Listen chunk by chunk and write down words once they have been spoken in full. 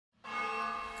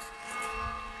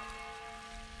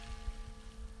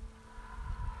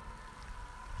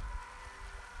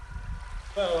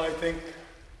Well, I think,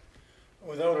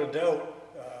 without a doubt,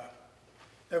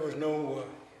 there was no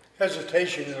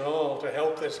hesitation at all to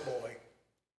help this boy.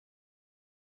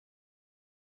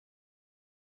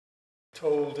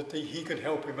 Told that he could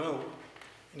help him out,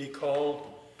 and he called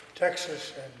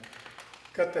Texas and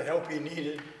got the help he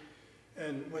needed,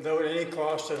 and without any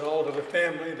cost at all to the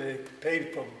family. They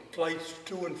paid for flights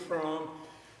to and from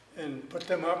and put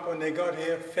them up when they got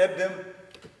here, fed them,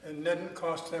 and didn't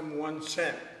cost them 1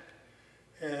 cent.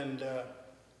 And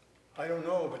I don't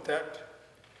know, but that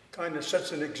kind of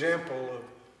sets an example of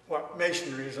what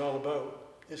Masonry is all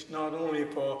about. It's not only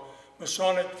for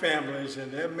Masonic families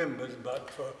and their members, but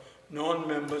for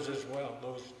non-members as well,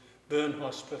 those burn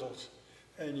hospitals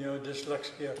and your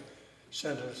dyslexia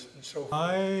centers and so forth.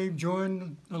 I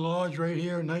joined the lodge right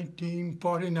here in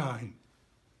 1949.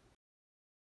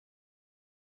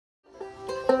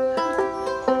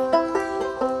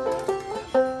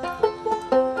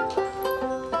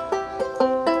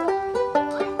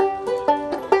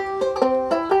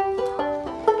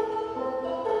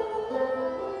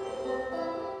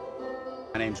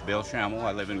 My name's Bill Schammel.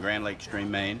 I live in Grand Lake Stream,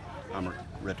 Maine. I'm a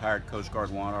retired Coast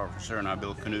Guard warrant officer, and I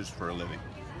build canoes for a living.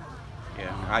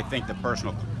 Yeah, I think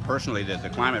personally that the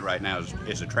climate right now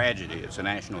is a tragedy. It's a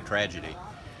national tragedy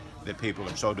that people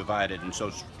are so divided and so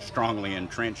strongly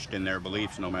entrenched in their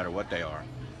beliefs, no matter what they are.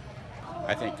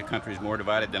 I think the country's more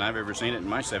divided than I've ever seen it in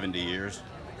my 70 years.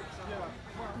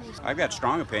 I've got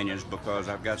strong opinions because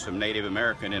I've got some Native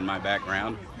American in my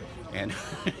background, and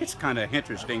it's kind of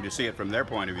interesting to see it from their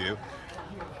point of view.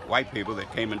 White people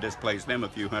that came and displaced them a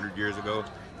few hundred years ago,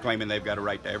 claiming they've got a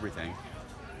right to everything.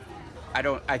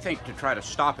 I think to try to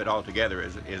stop it altogether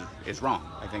is wrong.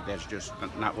 I think that's just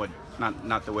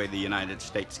not the way the United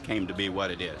States came to be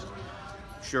what it is.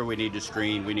 Sure, we need to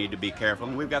screen, we need to be careful,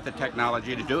 and we've got the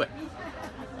technology to do it.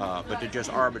 But to just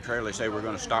arbitrarily say we're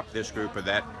going to stop this group or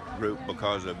that group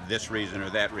because of this reason or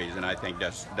that reason, I think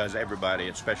does everybody,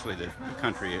 especially the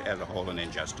country as a whole, an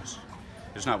injustice.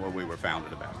 It's not what we were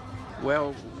founded about.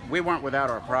 Well, we weren't without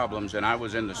our problems, and I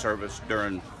was in the service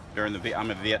during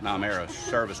I'm a Vietnam-era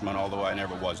serviceman, although I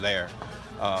never was there.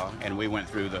 And we went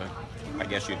through the, I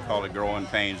guess you'd call it, growing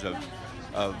pains of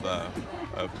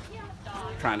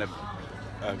trying to,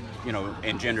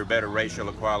 engender better racial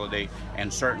equality,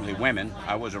 and certainly women.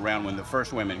 I was around when the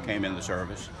first women came in the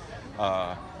service.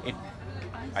 I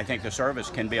think the service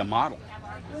can be a model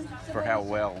for how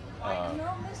well,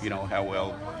 how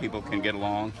well people can get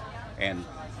along, and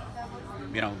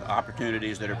the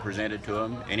opportunities that are presented to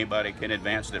them. Anybody can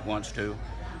advance that wants to,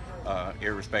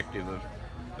 irrespective of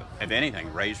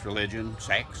anything, race, religion,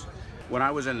 sex. When I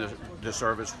was in the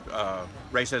service,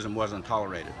 racism wasn't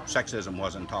tolerated, sexism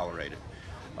wasn't tolerated.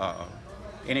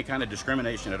 Any kind of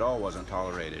discrimination at all wasn't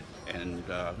tolerated, and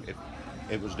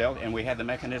it was dealt, and we had the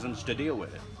mechanisms to deal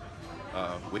with it.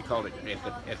 We called it,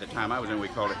 at the time I was in, we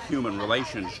called it human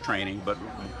relations training, but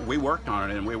we worked on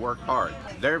it and we worked hard.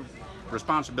 Their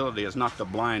responsibility is not to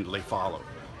blindly follow.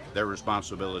 Their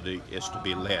responsibility is to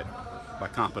be led by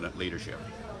competent leadership,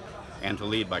 and to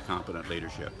lead by competent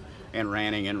leadership. And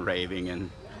ranting and raving and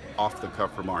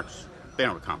off-the-cuff remarks, they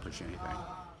don't accomplish anything.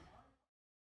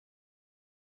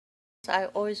 I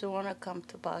always want to come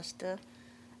to Boston.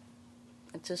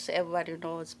 Just everybody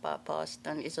knows about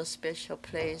Boston. It's a special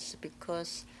place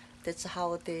because that's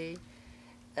how they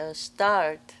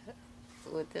start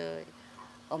with the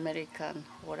American,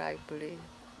 what I believe.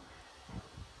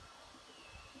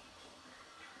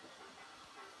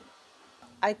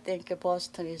 I think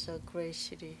Boston is a great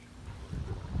city.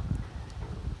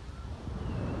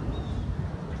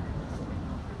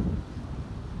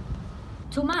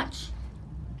 Too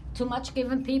much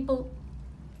giving people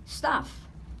stuff.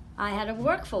 I had to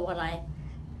work for what I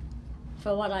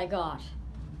got.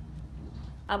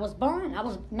 Matter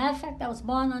of fact, I was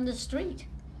born on the street.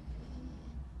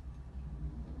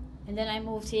 And then I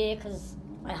moved here because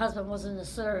my husband was in the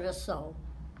service, so.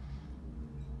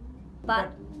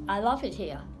 But I love it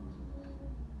here.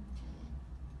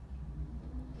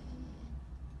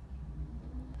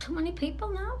 Too many people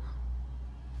now?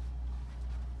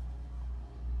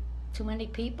 Too many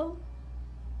people?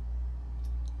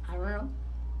 I don't know.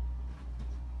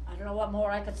 I don't know what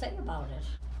more I could say about it.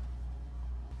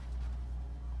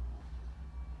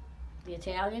 The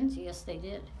Italians, yes, they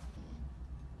did.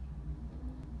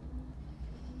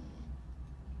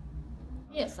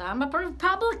 Yes, I'm a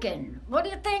Republican. What do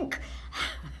you think?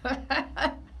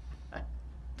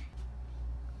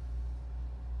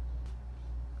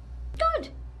 Good.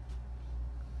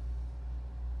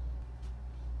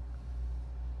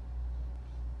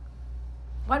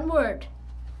 One word.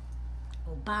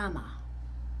 Obama.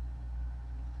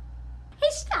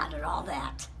 He started started all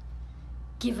that.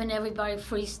 Giving everybody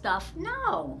free stuff.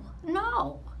 No,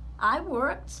 no. I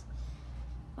worked.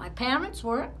 My parents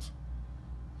worked.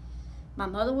 My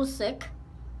mother was sick.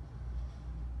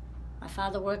 My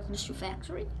father worked in the shoe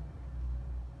factory.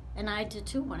 And I did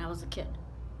too when I was a kid.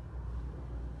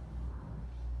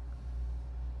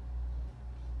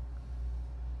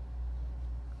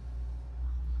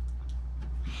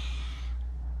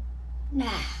 Nah,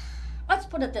 let's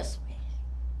put it this way.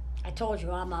 I told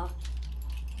you I'm a,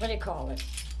 what do you call it?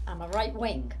 I'm a right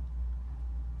wing.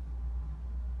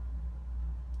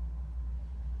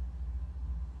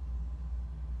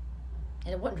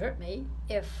 And it wouldn't hurt me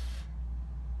if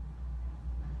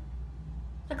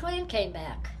the Klan came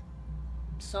back.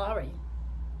 Sorry.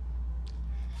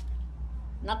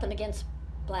 Nothing against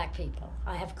black people.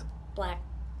 I have black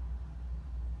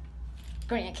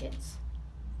grandkids.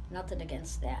 Nothing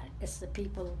against that. It's the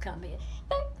people who come here.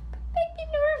 They make me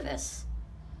nervous.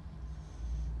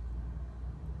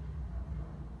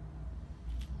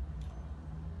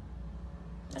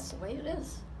 That's the way it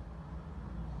is.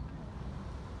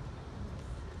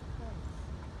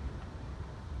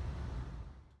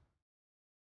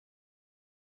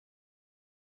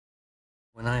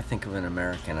 When I think of an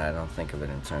American, I don't think of it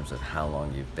in terms of how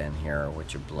long you've been here or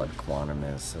what your blood quantum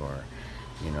is or,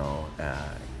 you know,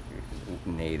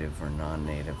 native or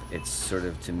non-native. It's sort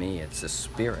of, to me, it's a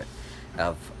spirit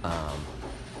of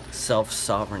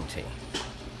self-sovereignty,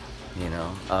 you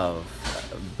know, of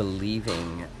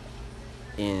believing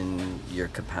in your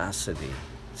capacity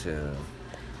to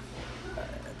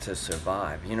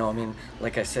survive. You know, I mean,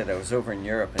 like I said, I was over in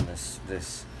Europe and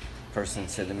this person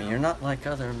said to me, "You're not like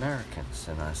other Americans."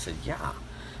 And I said, "Yeah."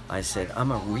 I said,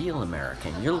 "I'm a real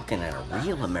American. You're looking at a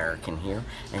real American here,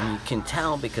 and you can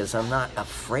tell because I'm not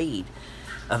afraid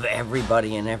of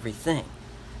everybody and everything."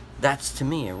 That's, to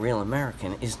me, a real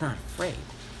American is not afraid,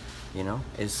 you know,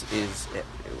 is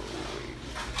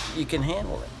you can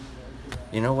handle it,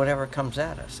 you know, whatever comes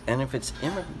at us. And if it's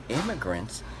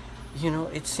immigrants, you know,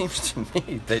 it seems to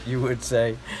me that you would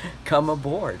say, "Come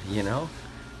aboard," you know.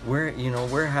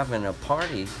 We're having a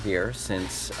party here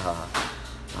since,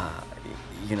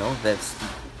 you know,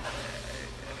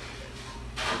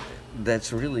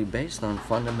 that's really based on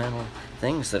fundamental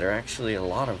things that are actually a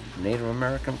lot of Native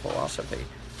American philosophy.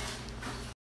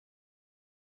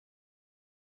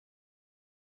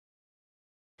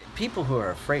 People who are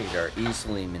afraid are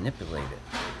easily manipulated,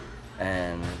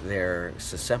 and they're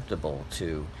susceptible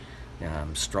to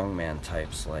strongman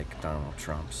types like Donald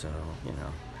Trump. So, you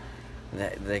know,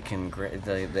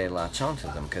 they latch onto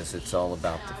them because it's all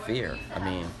about the fear. I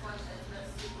mean,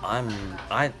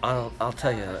 I'll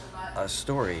tell you a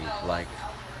story. Like,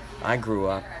 I grew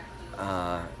up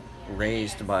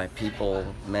raised by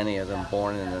people, many of them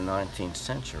born in the 19th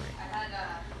century,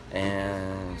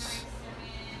 and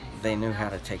they knew how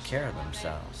to take care of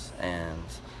themselves, and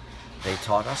they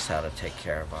taught us how to take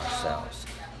care of ourselves.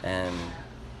 And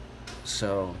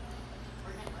so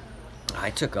I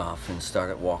took off and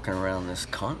started walking around this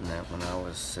continent when I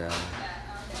was,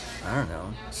 I don't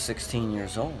know, 16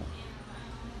 years old.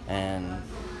 And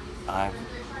I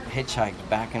hitchhiked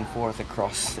back and forth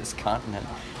across this continent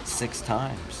 6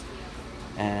 times.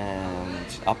 And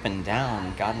up and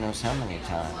down, God knows how many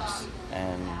times.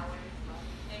 And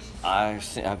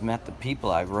I've met the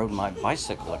people I rode my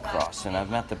bicycle across, and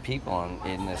I've met the people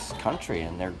in this country,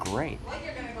 and they're great.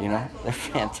 You know, they're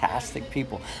fantastic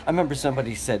people. I remember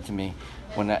somebody said to me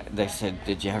when they said,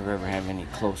 "Did you ever have any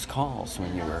close calls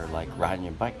when you were like riding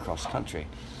your bike cross country?"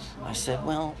 I said,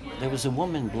 "Well, there was a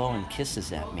woman blowing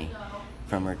kisses at me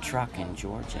from her truck in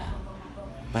Georgia,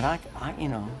 but I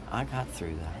got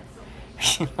through that."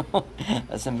 You know,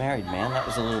 as a married man, that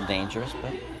was a little dangerous,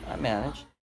 but I managed.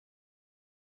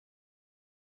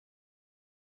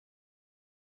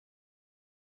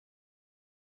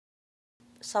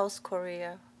 South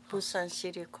Korea, Busan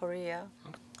City, Korea.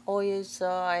 Always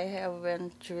I have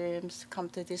dreams come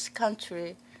to this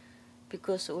country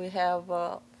because we have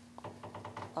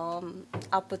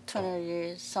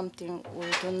opportunity, something we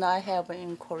do not have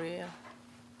in Korea.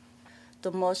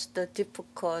 The most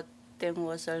difficult thing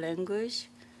was the language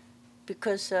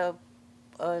because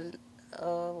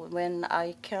when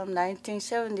I came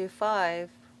 1975,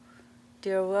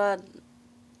 there were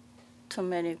too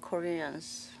many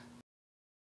Koreans.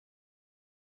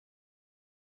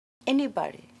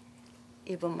 Anybody,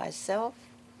 even myself,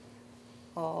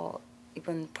 or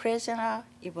even prisoner,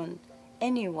 even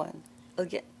anyone,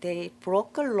 again, they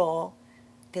broke a law,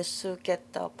 they should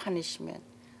get the punishment.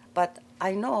 But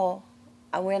I know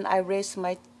when I raise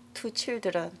my 2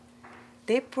 children,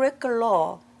 they break a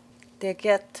law, they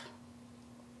get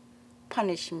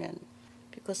punishment.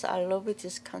 because I love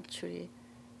this country,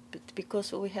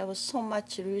 because we have so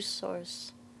much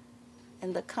resource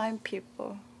and the kind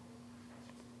people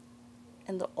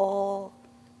and all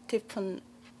different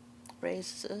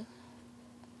races.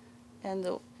 And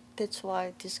that's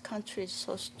why this country is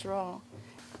so strong.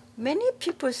 Many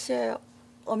people say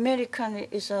American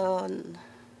is not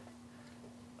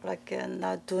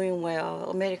doing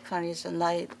well. American is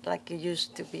not like it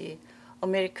used to be.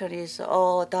 American is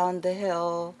all down the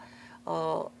hill.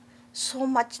 So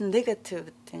much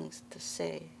negative things to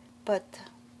say. But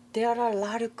there are a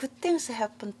lot of good things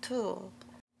happen too.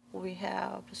 We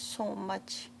have so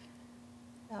much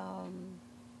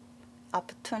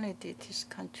opportunity this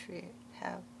country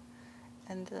have,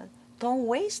 and don't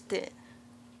waste it.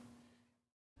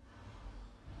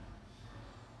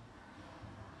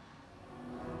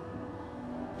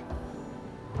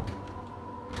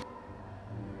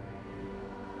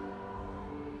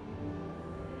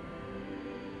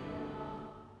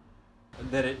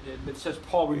 That it says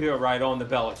Paul Molyneaux right on the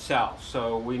bell itself,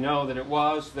 so we know that it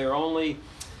was. There are only,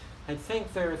 I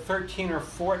think there are 13 or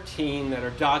 14 that are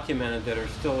documented that are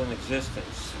still in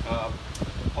existence. The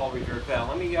Paul Molyneaux bell.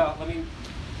 Let me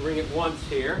ring it once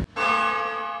here.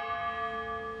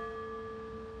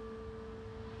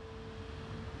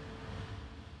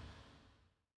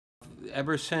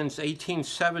 Ever since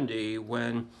 1870,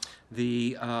 when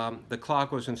the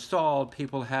clock was installed,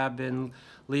 people have been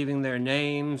leaving their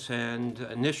names and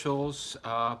initials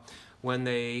when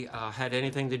they had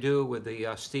anything to do with the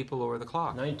steeple or the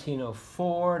clock.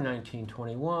 1904,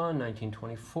 1921,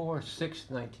 1924,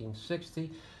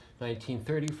 1960,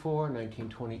 1934,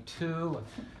 1922.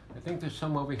 I think there's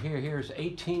some over here. Here's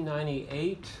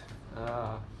 1898,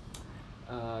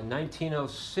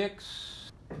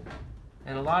 1906.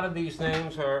 And a lot of these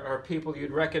names are people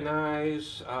you'd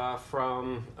recognize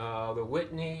from the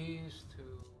Whitneys to...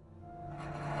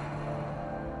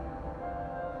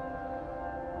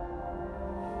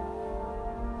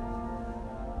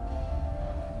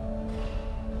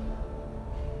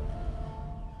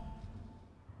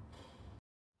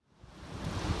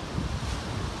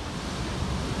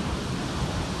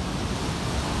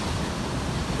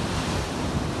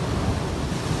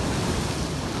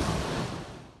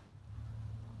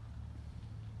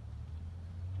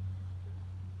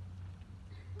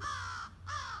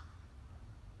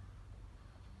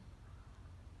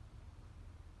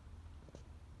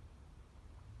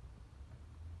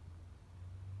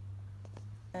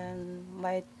 And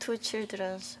my two children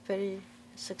are very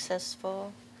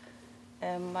successful.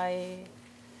 And my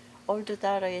older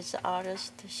daughter is an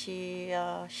artist. She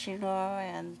singer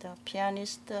and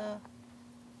pianist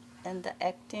and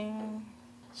acting.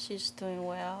 She's doing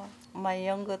well. My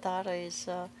younger daughter is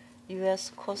a U.S.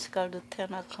 Coast Guard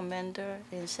Lieutenant Commander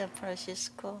in San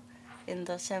Francisco, in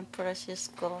the San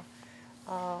Francisco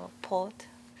port.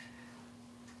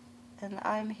 And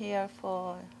I'm here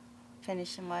for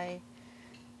finishing my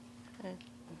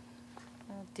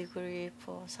degree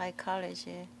for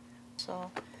psychology,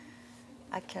 so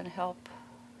I can help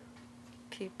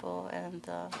people and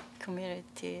the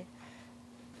community.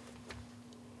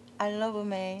 I love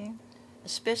Maine,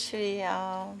 especially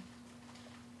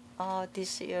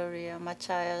this area,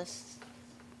 Machias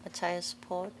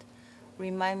Port.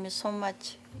 Remind me so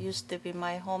much. Used to be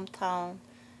my hometown,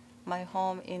 my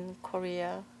home in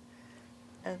Korea,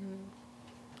 and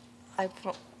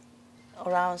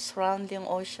around surrounding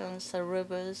oceans,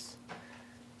 rivers,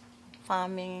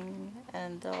 farming,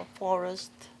 and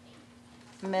forest,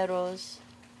 meadows.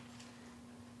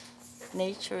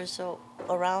 Nature so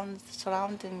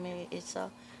surrounding me.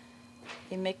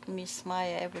 It makes me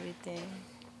smile every day.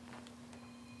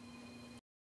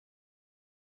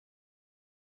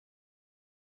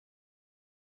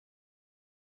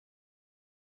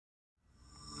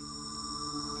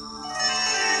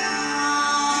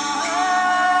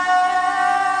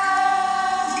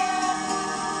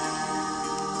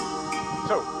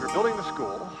 So we're building the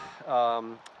school,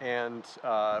 and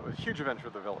it was a huge event for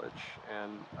the village.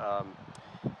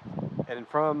 And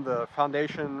from the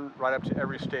foundation right up to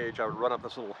every stage, I would run up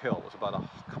this little hill. It was about a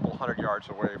couple hundred yards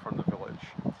away from the village.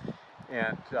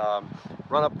 And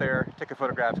run up there, take a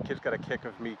photograph. The kids got a kick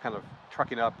of me kind of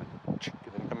trucking up and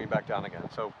then coming back down again.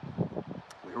 So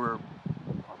we were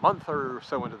a month or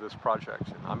so into this project,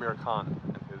 and Amir Khan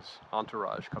and his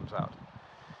entourage comes out.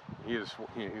 He's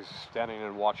standing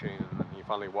and watching, and then he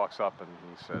finally walks up and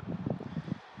he said,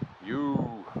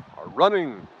 "You are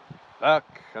running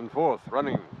back and forth,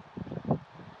 running. You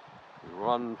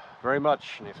run very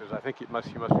much." And he says, "I think you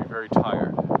must be very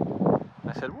tired."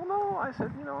 I said, "Well, no." I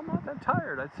said, "I'm not that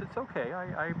tired." I said, "It's okay.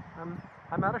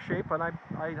 I'm out of shape, and I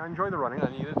enjoy the running.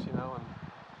 I need it, you know. And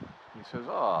he says,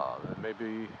 "Oh, then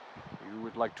maybe you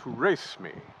would like to race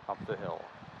me up the hill."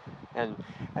 And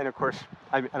of course,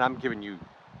 I'm giving you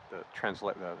the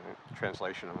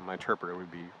translation. My interpreter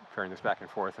would be carrying this back and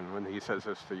forth. And when he says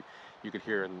this, you could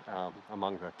hear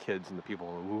among the kids and the people,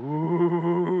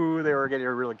 ooh, they were getting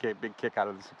a really big kick out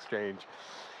of this exchange.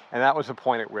 And that was the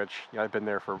point at which, you know, I'd been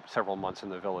there for several months in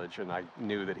the village, and I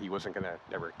knew that he wasn't going to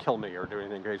ever kill me or do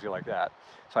anything crazy like that.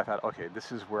 So I thought, okay,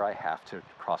 this is where I have to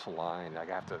cross a line. I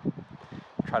have to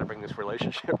try to bring this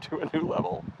relationship to a new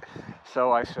level.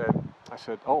 So I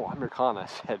said, "Oh, American," I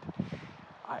said,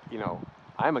 you know,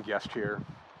 I'm a guest here.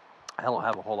 I don't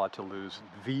have a whole lot to lose.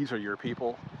 These are your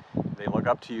people. They look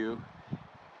up to you.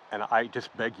 And I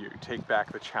just beg you, take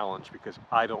back the challenge, because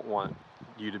I don't want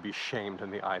you to be shamed in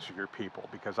the eyes of your people,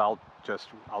 because I'll just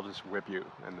whip you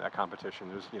in that competition.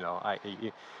 There's, you know,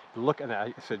 look, and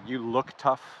I said, "You look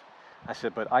tough." I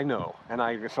said, "But I know."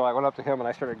 And so I went up to him and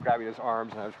I started grabbing his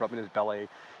arms and I was rubbing his belly.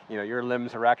 You know, "Your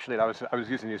limbs are actually," and I was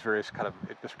using these various kind of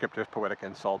descriptive poetic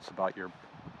insults about your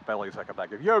belly's like a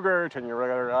bag of yogurt and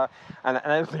your and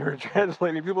as they were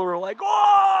translating, people were like,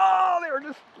 "Oh!" They were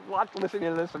just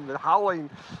listening to this and howling,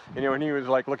 you know. And he was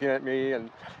like looking at me, and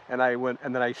I went,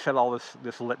 and then I said all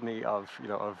this litany of, you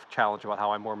know, of challenge about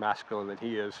how I'm more masculine than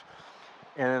he is.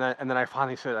 And then I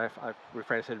finally said, I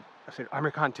said,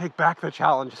 "American, take back the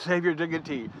challenge. Save your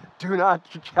dignity. Do not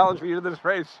challenge me to this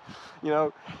race," you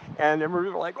know. And everybody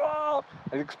was like, "Oh!"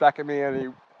 And he looks back at me and he,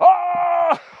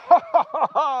 "Oh!"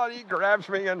 And he grabs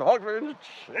me and hugs me and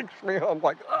shakes me. I'm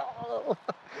like, "Oh!"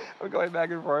 I'm going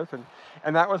back and forth,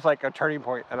 and that was like a turning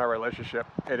point in our relationship.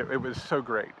 And it was so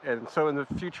great. And so in the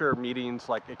future meetings,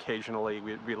 like occasionally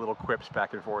we'd be little quips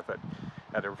back and forth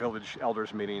at our village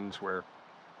elders meetings where,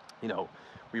 you know,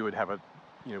 we would have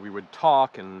we would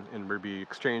talk and there'd be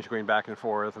exchange going back and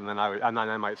forth, and then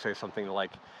I might say something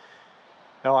like,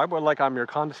 "No, I would like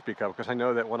American to speak up, because I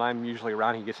know that when I'm usually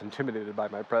around, he gets intimidated by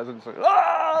my presence." And,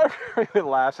 he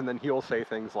laughs, and then he'll say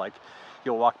things like,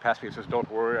 he'll walk past me and says, "Don't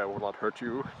worry, I will not hurt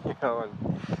you," you know.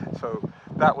 And so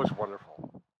that was wonderful.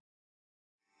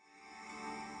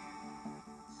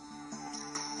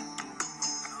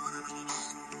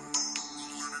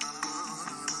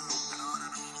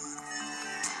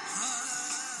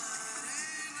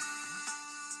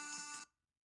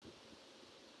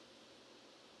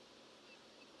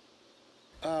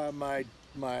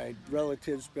 My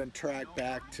relatives been tracked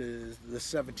back to the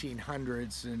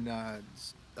 1700s, and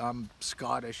I'm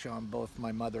Scottish on both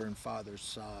my mother and father's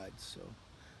sides. So.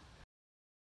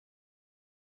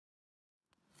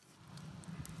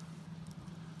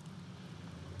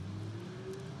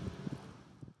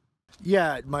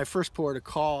 Yeah, my first port of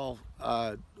call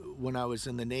when I was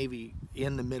in the Navy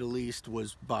in the Middle East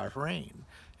was Bahrain,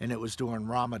 and it was during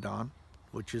Ramadan,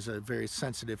 which is a very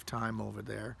sensitive time over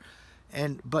there.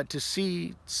 But to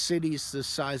see cities the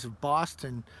size of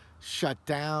Boston shut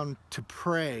down to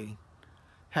pray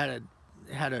had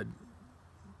a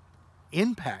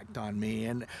impact on me,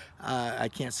 and I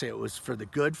can't say it was for the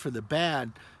good, for the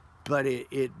bad, but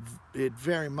it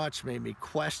very much made me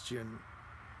question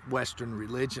Western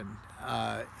religion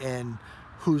and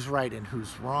who's right and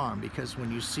who's wrong, because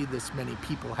when you see this many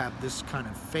people have this kind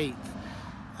of faith,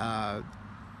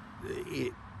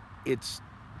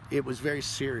 it was very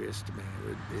serious to me.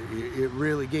 It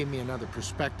really gave me another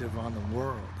perspective on the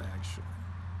world, actually.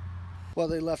 Well,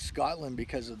 they left Scotland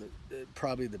because of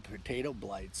probably the potato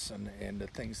blights and the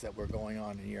things that were going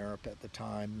on in Europe at the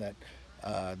time, that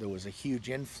there was a huge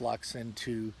influx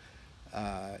into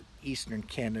Eastern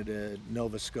Canada,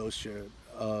 Nova Scotia,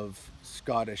 of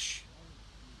Scottish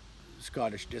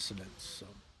dissidents. So.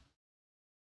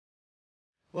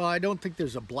 Well, I don't think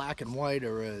there's a black and white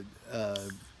or a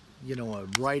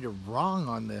right or wrong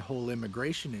on the whole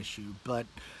immigration issue, but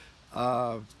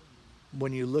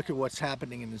when you look at what's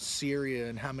happening in Syria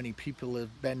and how many people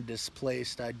have been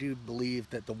displaced, I do believe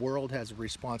that the world has a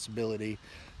responsibility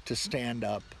to stand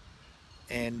up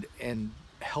and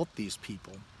help these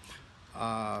people.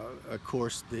 Of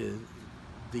course, the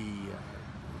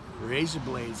razor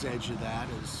blades edge of that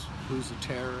is who's a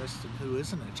terrorist and who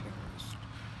isn't a terrorist.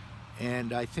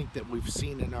 And I think that we've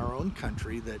seen in our own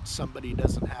country that somebody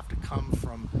doesn't have to come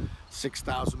from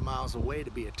 6,000 miles away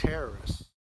to be a terrorist.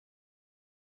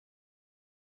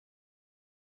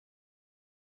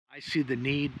 I see the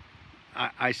need.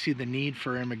 I see the need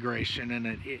for immigration,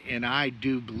 and I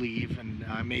do believe, and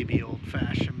I may be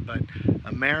old-fashioned, but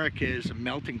America is a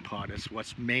melting pot. It's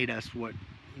what's made us what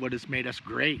has made us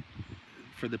great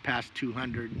for the past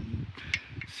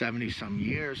 270 some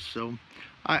years. So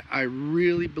I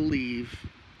really believe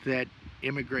that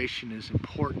immigration is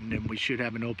important, and we should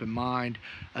have an open mind,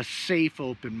 a safe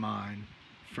open mind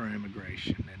for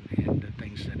immigration and the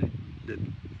things that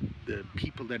the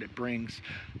people that it brings.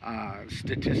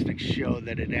 Statistics show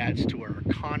that it adds to our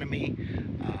economy.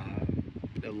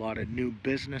 A lot of new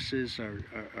businesses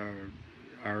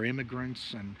are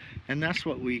immigrants, and that's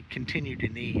what we continue to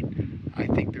need. I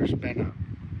think there's been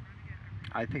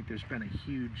a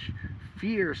huge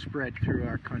fear spread through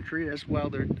our country as well.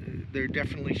 There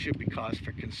definitely should be cause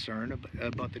for concern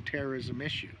about the terrorism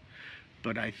issue,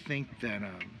 but I think that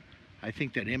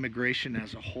immigration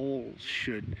as a whole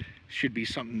should be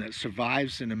something that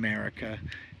survives in America,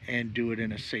 and do it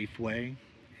in a safe way,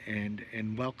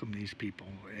 and welcome these people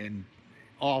and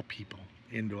all people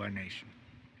into our nation.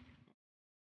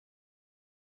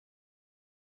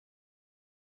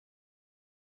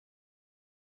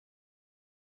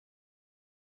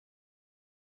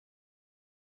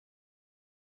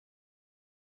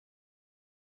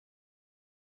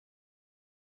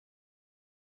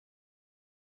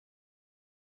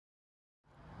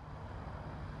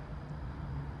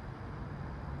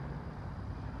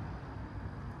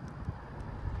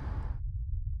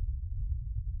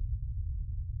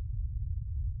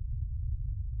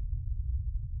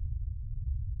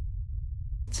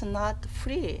 It's not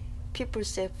free. People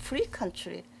say free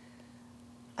country.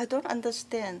 I don't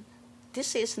understand.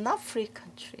 This is not free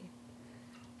country.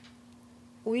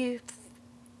 We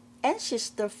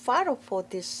ancestors fought for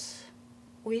this.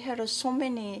 We had so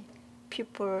many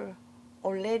people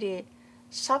already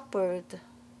suffered,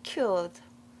 killed,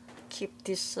 keep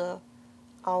this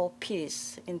our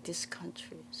peace in this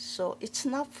country. So it's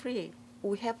not free.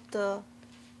 We have to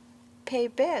pay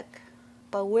back.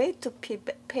 But way to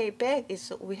pay back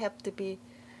is we have to be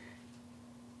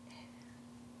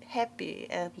happy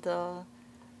and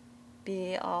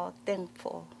be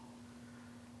thankful.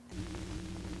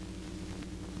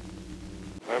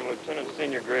 I'm Lieutenant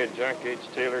Senior Grade Jack H.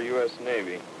 Taylor, U.S.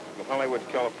 Navy, from Hollywood,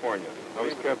 California. I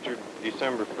was captured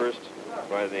December 1st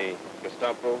by the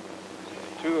Gestapo.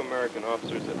 2 American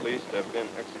officers at least have been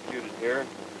executed here.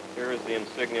 Here is the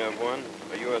insignia of one,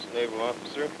 a U.S. naval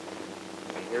officer.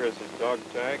 And here is his dog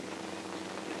tag.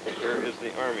 And here is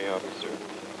the Army officer,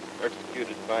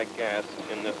 executed by gas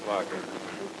in this locker.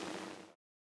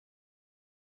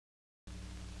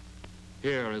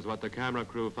 Here is what the camera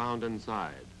crew found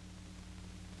inside.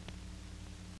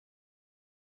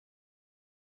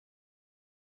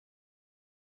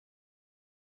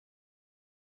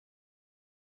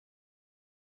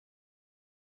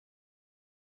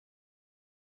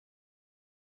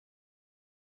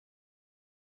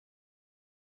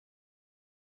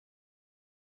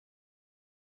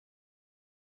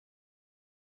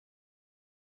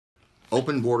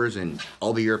 Open borders in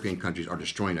all the European countries are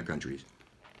destroying their countries,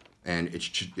 and it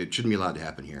shouldn't be allowed to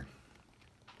happen here.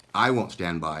 I won't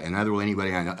stand by, and neither will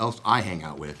anybody else I hang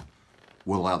out with,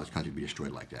 will allow this country to be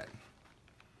destroyed like that.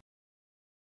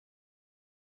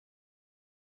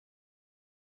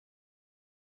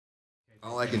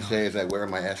 All I can say is I wear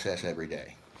my SS every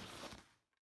day.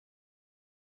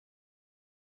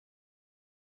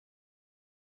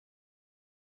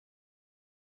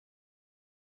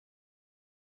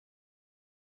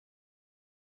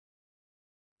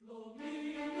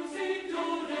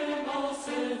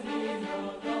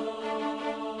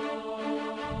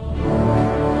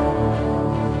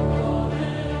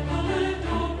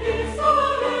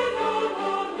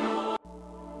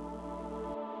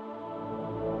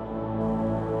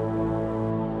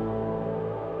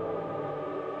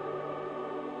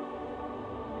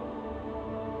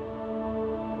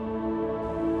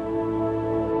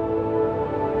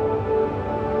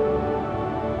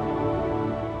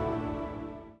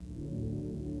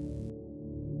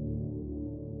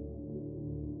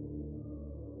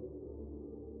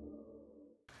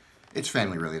 It's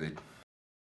family related.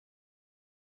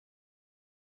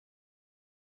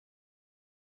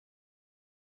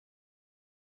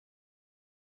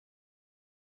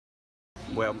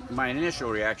 Well, my initial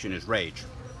reaction is rage.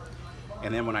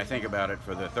 And then when I think about it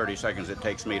for the 30 seconds it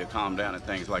takes me to calm down and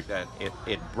things like that,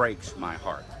 it breaks my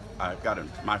heart.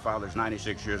 My father's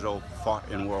 96 years old, fought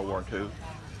in World War II.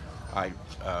 I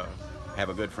have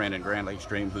a good friend in Grand Lake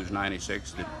Stream who's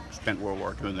 96 that spent World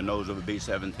War II in the nose of a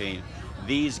B-17.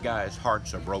 These guys'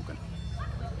 hearts are broken,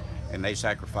 and they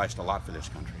sacrificed a lot for this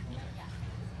country,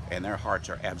 and their hearts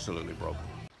are absolutely broken.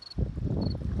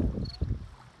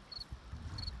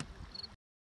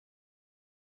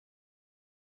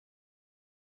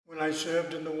 When I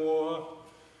served in the war,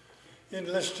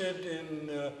 enlisted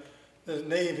in the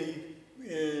Navy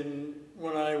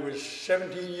when I was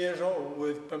 17 years old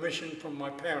with permission from my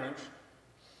parents.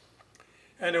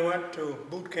 And I went to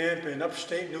boot camp in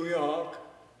upstate New York,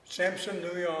 Sampson,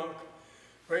 New York,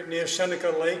 right near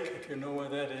Seneca Lake, if you know where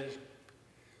that is,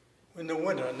 in the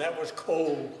winter, and that was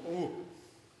cold. Ooh.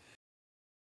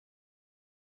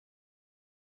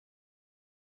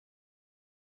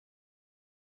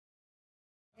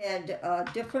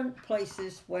 Had different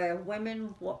places where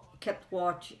women kept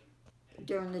watch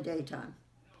during the daytime.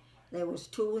 There was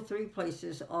 2 or 3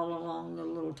 places all along the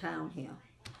little town here.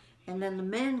 And then the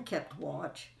men kept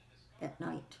watch at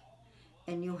night.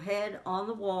 And you had on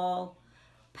the wall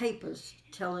papers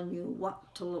telling you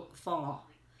what to look for.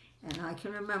 And I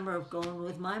can remember going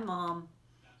with my mom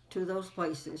to those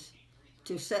places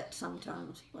to sit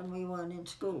sometimes when we weren't in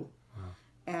school. Wow.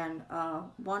 And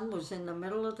one was in the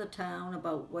middle of the town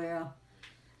about where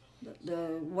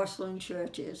the Wesleyan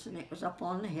Church is, and it was up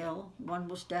on the hill. One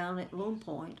was down at Loon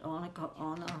Point on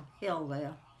a hill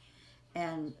there.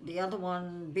 And the other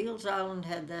one, Beals Island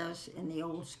had theirs in the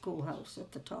old schoolhouse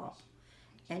at the top.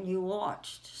 And you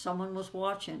watched. Someone was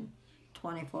watching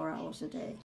 24 hours a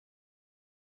day.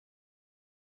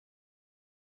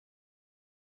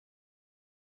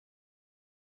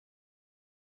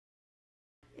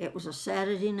 It was a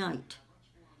Saturday night.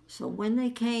 So when they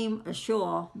came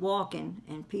ashore walking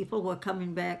and people were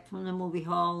coming back from the movie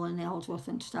hall in Ellsworth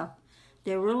and stuff,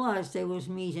 they realized they was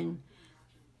meeting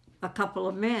a couple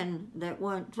of men that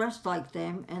weren't dressed like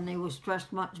them, and they was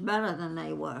dressed much better than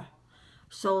they were.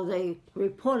 So they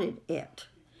reported it.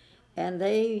 And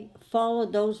they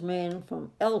followed those men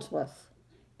from Ellsworth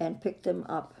and picked them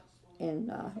up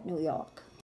in New York.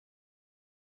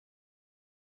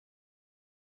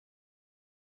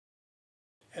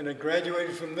 And I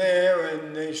graduated from there,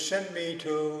 and they sent me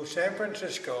to San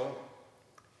Francisco,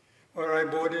 where I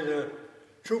boarded a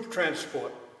troop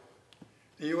transport,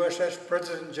 the USS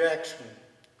President Jackson.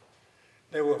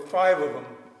 There were 5 of them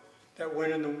that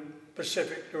went in the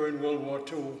Pacific during World War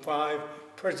II, 5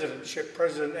 presidentships,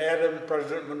 President Adams,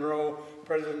 President Monroe,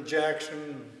 President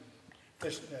Jackson,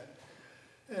 this and that.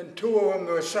 And 2 of them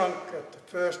were sunk at the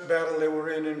first battle they were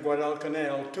in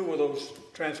Guadalcanal. 2 of those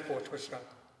transports were sunk.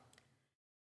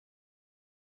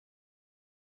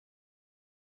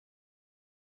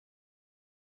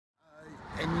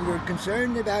 And you were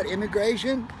concerned about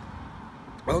immigration?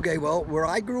 Okay, well, where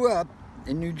I grew up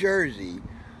in New Jersey,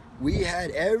 we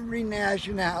had every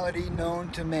nationality known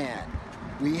to man.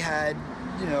 We had,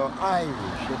 you know,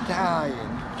 Irish,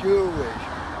 Italian, Jewish,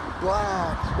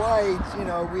 blacks, whites, you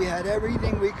know, we had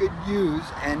everything we could use,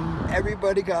 and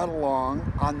everybody got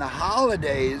along. On the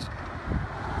holidays,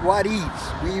 what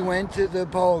eats? We went to the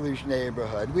Polish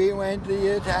neighborhood, we went to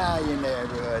the Italian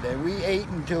neighborhood, and we ate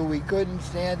until we couldn't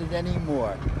stand it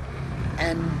anymore.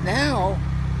 And now,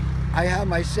 I have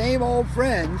my same old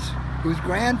friends whose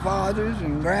grandfathers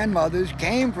and grandmothers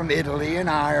came from Italy and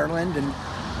Ireland and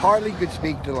hardly could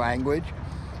speak the language.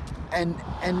 And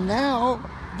now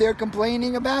they're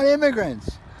complaining about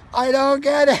immigrants. I don't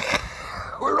get it.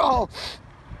 We're all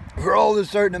a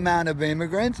certain amount of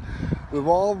immigrants. We've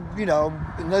all, you know,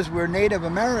 unless we're Native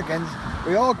Americans,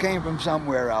 we all came from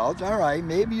somewhere else. All right,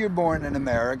 maybe you're born in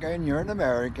America and you're an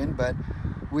American, but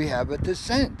we have a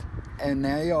descent, and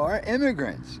they are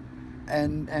immigrants.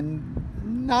 And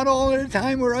not all of the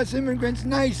time were us immigrants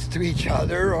nice to each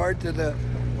other or to the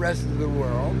rest of the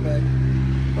world,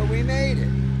 but we made it.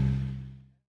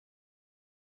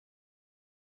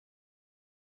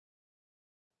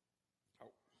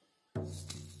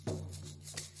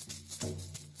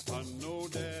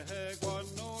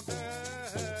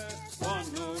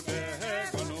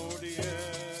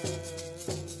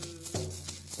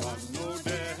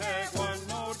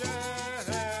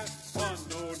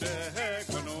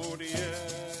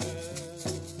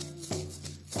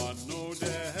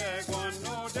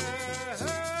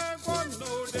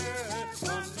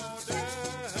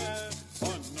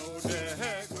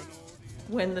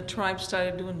 When the tribe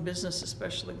started doing business,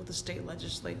 especially with the state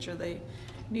legislature, they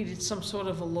needed some sort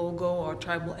of a logo or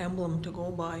tribal emblem to go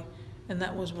by, and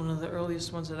that was one of the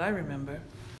earliest ones that I remember.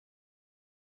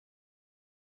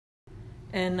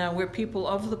 And we're people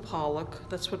of the Pollock.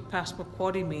 That's what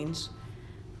Passamaquoddy means.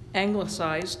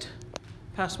 Anglicized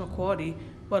Passamaquoddy,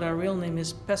 but our real name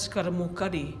is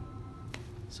Pescatamucuddy.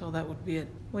 So that would be it.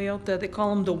 Way out there, they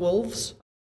call them the Wolves.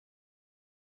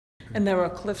 And there are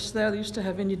cliffs there. They used to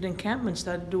have Indian encampments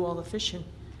that do all the fishing.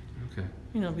 Okay.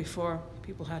 You know, before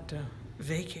people had to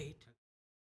vacate.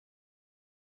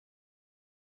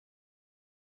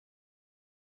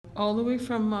 All the way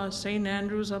from St.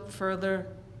 Andrews up further,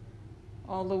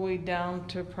 all the way down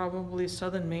to probably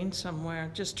southern Maine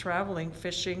somewhere, just traveling,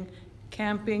 fishing,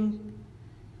 camping,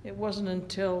 It wasn't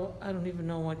until, I don't even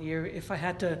know what year, if I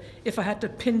had to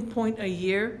pinpoint a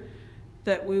year,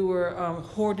 that we were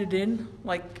hoarded in,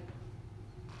 like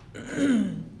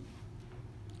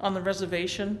on the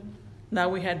reservation. Now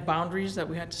we had boundaries that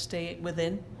we had to stay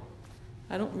within.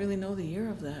 I don't really know the year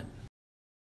of that.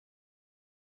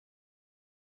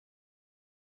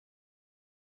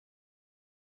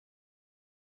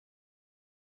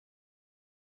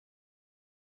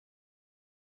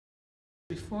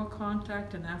 Before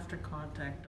contact and after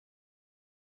contact.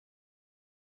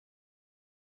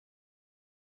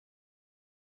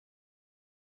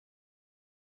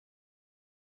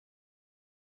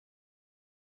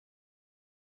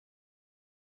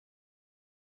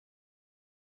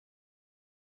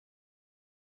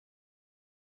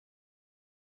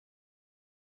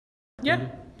 Yeah,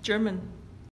 German.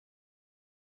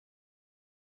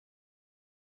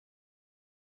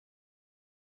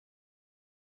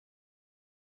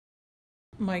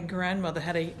 My grandmother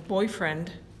had a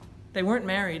boyfriend. They weren't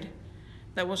married.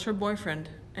 That was her boyfriend.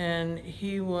 And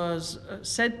he was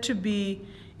said to be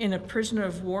in a prisoner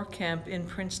of war camp in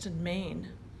Princeton, Maine.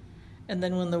 And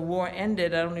then when the war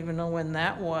ended, I don't even know when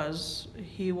that was,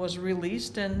 he was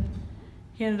released and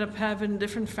he ended up having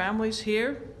different families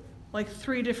here, like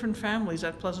 3 different families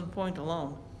at Pleasant Point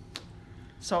alone.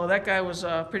 So that guy was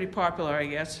pretty popular, I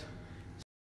guess.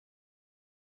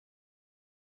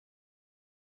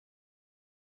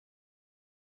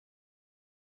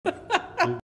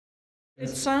 It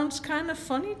sounds kind of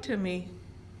funny to me.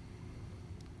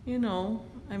 You know,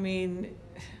 I mean,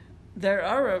 there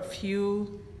are a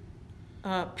few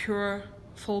pure,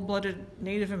 full-blooded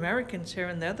Native Americans here,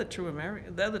 and they're the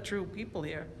true people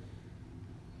here.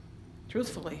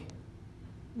 Truthfully.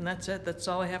 And that's it. That's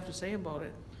all I have to say about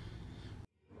it.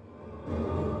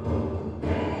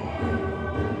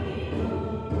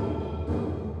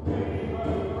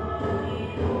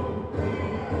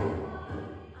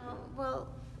 Well,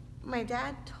 my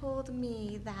dad told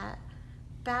me that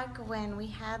back when we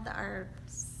had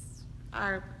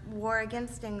our war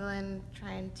against England,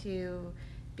 trying to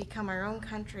become our own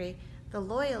country, the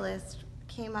Loyalists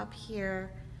came up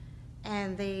here,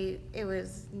 and it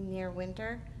was near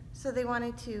winter, so they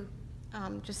wanted to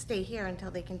just stay here until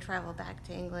they can travel back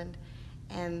to England.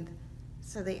 And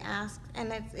so they asked,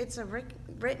 and it's a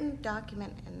written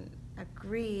document, and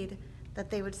agreed that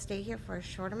they would stay here for a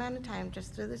short amount of time,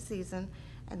 just through the season,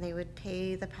 and they would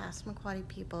pay the Passamaquoddy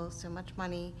people so much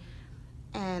money,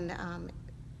 and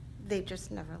they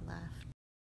just never left.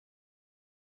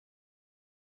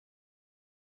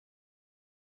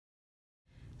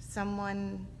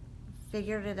 Someone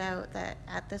figured it out that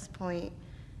at this point,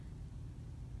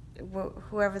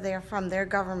 whoever they're from, their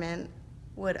government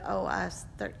would owe us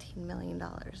 $13 million,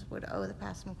 would owe the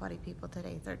Passamaquoddy people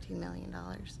today $13 million.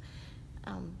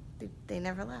 They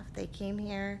never left. They came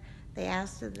here, they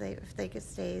asked if they could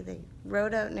stay, they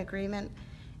wrote out an agreement,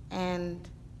 and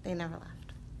they never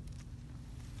left.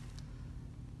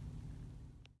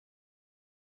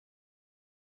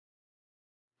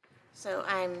 So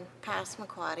I'm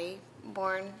Passamaquoddy,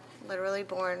 literally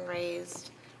born,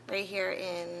 raised right here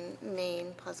in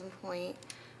Maine, Pleasant Point.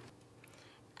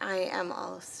 I am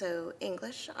also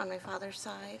English on my father's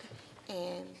side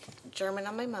and German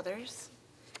on my mother's.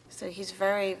 So he's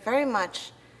very, very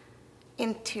much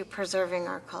into preserving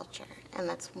our culture, and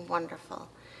that's wonderful.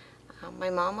 My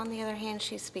mom, on the other hand,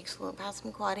 she speaks fluent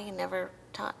Passamaquoddy and never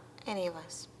taught any of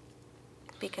us,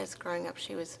 because growing up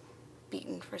she was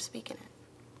beaten for speaking it.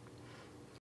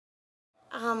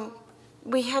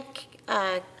 We had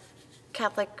a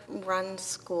Catholic-run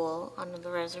school on the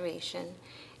reservation,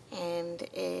 and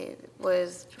it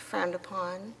was frowned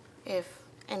upon if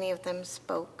any of them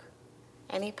spoke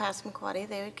any Passamaquoddy.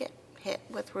 They would get hit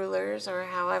with rulers or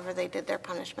however they did their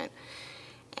punishment.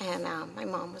 And my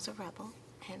mom was a rebel,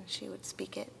 and she would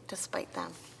speak it despite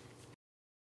them.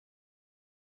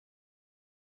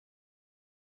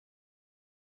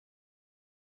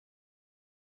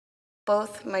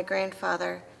 Both my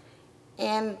grandfather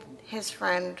and his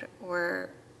friend were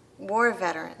war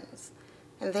veterans,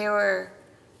 and they were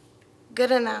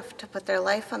good enough to put their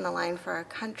life on the line for our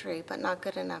country, but not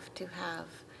good enough to have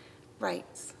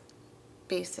rights,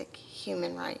 basic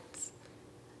human rights.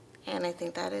 And I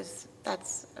think that's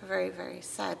a very, very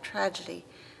sad tragedy,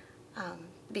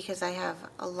 because I have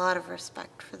a lot of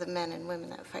respect for the men and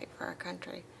women that fight for our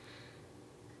country.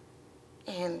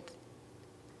 And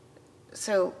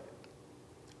so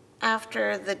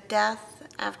after the death,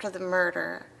 after the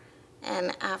murder,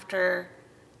 and after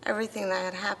everything that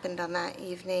had happened on that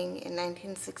evening in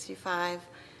 1965,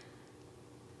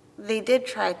 they did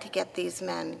try to get these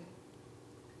men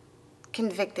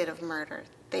convicted of murder.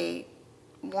 They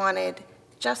wanted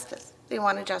justice. They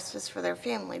wanted justice for their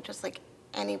family, just like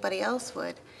anybody else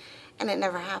would, and it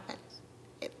never happened.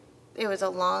 It was a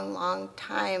long, long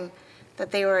time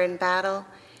that they were in battle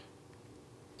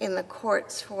in the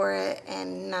courts for it,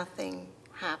 and nothing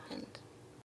happened.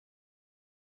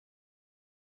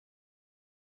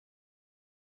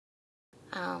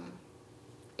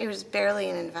 It was barely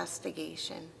an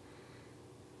investigation.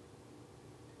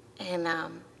 And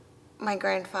my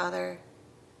grandfather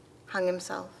hung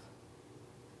himself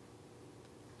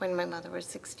when my mother was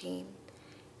 16.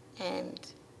 And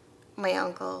my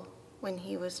uncle, when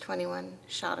he was 21,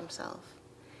 shot himself.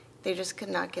 They just could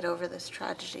not get over this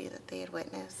tragedy that they had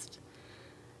witnessed.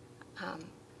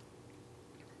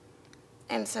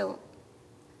 And so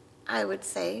I would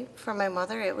say for my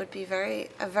mother, it would be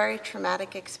a very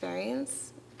traumatic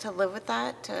experience to live with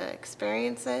that, to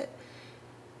experience it.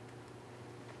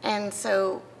 And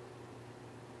so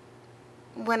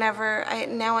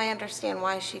now I understand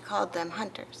why she called them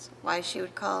hunters, why she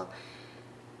would call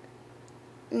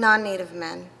non-Native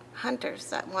men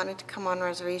hunters that wanted to come on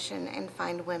reservation and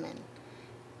find women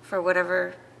for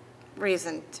whatever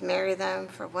reason, to marry them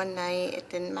for one night. It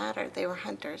didn't matter. They were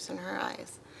hunters in her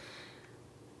eyes.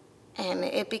 And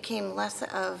it became less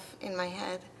of, in my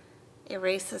head, a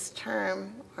racist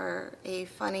term or a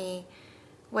funny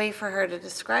way for her to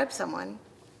describe someone,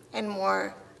 and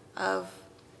more of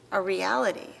a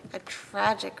reality, a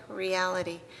tragic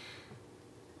reality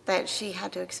that she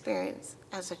had to experience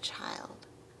as a child.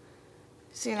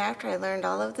 Soon after I learned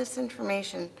all of this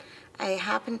information, I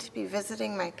happened to be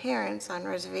visiting my parents on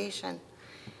reservation,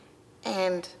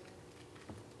 and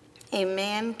a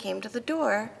man came to the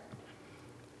door,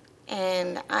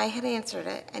 and I had answered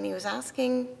it, and he was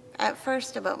asking at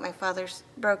first about my father's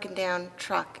broken down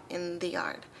truck in the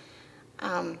yard.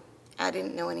 I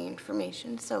didn't know any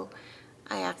information, so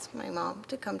I asked my mom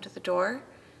to come to the door,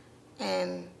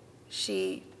 and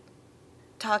she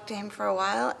talked to him for a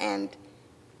while, and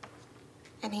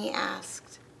he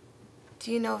asked,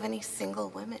 "Do you know of any single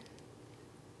women?"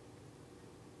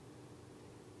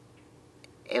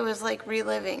 It was like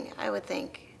reliving, I would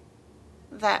think,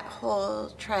 that whole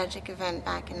tragic event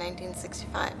back in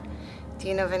 1965. Do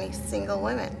you know of any single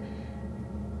women?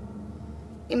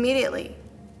 Immediately,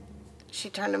 she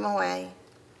turned him away,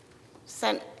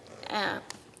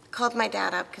 called my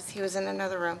dad up because he was in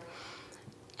another room,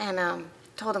 and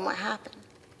told him what happened.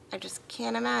 I just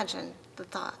can't imagine the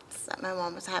thoughts that my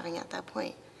mom was having at that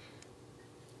point.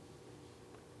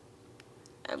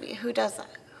 I mean, who does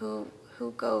that? Who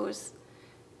goes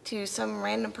to some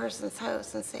random person's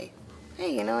house and say, "Hey,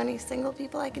 you know any single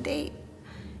people I could date?"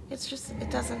 It's just, it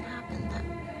doesn't happen that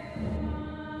way.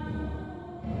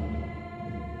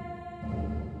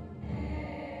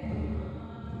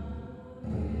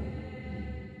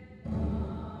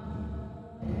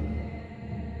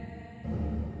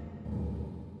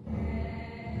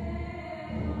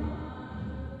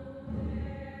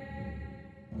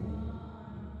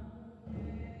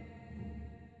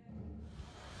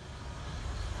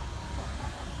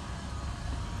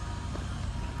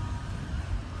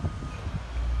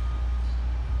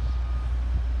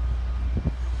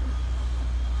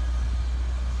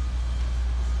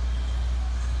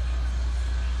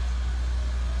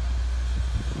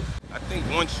 I think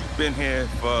once you've been here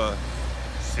for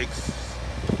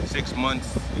six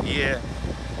months, a year,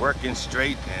 working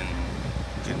straight and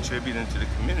contributing to the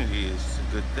community is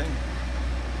a good thing.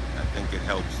 I think it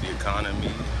helps the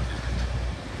economy.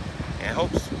 It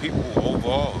helps people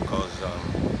overall, because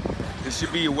this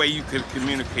should be a way you could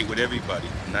communicate with everybody,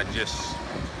 not just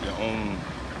your own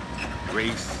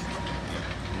race.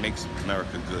 It makes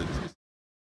America good.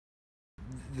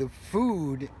 The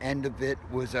food end of it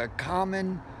was a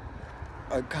common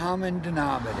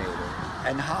denominator,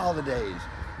 and holidays,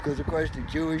 because of course the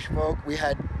Jewish folk, we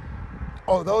had,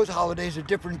 oh, those holidays are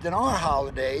different than our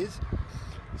holidays,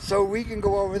 so we can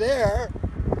go over there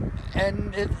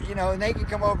and and they can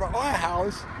come over to our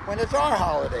house when it's our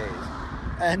holidays.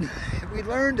 And we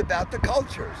learned about the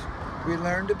cultures. We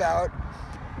learned about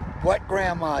what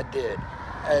grandma did,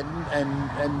 and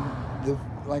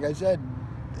like I said,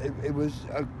 it was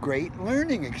a great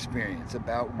learning experience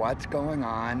about what's going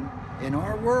on in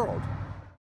our world.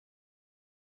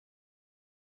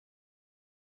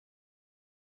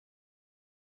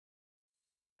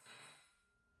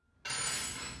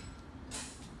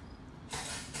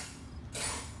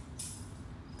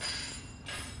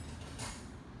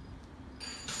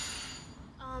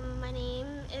 My name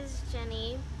is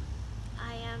Jenny.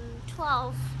 I am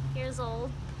 12 years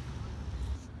old.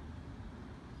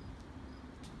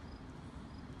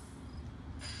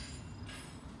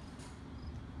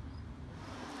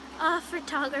 For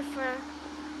photographer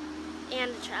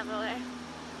and a traveler.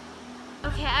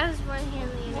 Okay, I was born here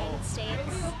in the United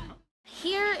States.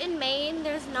 Here in Maine,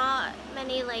 there's not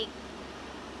many like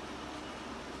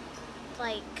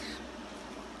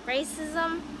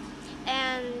racism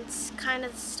and kind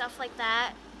of stuff like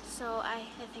that, so I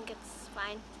think it's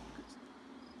fine.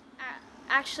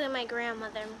 Actually, my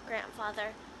grandfather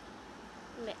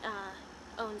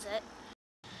owns it.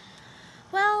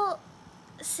 Well,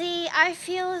 see, I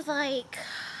feel like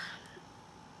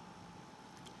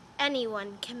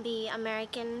anyone can be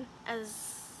American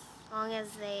as long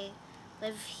as they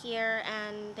live here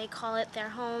and they call it their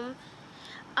home.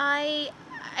 I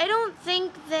don't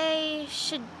think they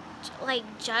should like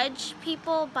judge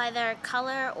people by their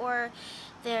color or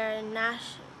their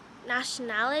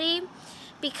nationality,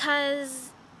 because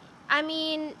I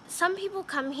mean, some people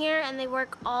come here and they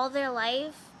work all their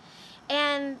life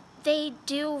and they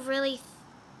do really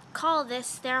call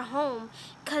this their home,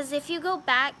 because if you go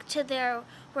back to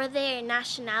where their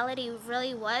nationality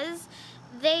really was,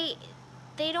 they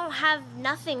don't have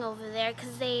nothing over there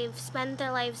because they've spent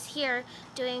their lives here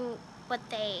doing what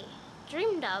they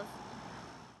dreamed of.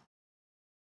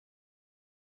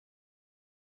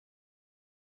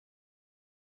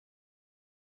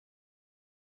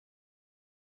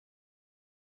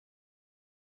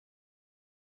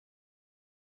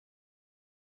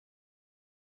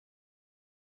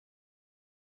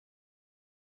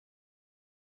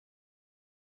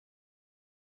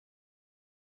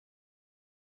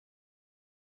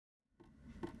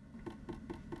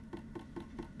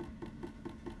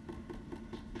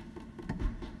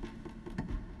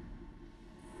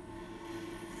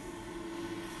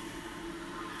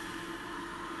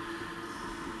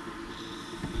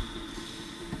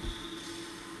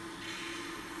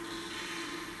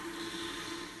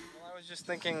 I was just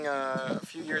thinking, a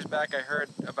few years back I heard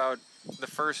about the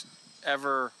first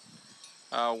ever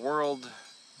world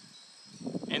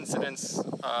incidents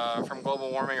from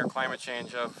global warming or climate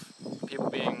change of people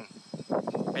being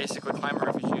basically climate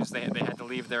refugees. They had to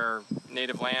leave their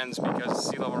native lands because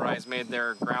sea level rise made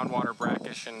their groundwater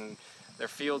brackish and their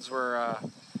fields were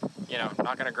you know,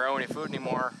 not going to grow any food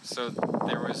anymore, so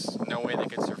there was no way they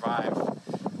could survive.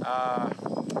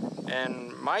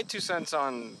 And my 2 cents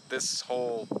on this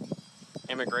whole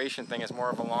immigration thing is more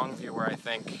of a long view, where I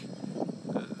think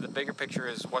the bigger picture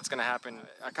is what's going to happen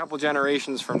a couple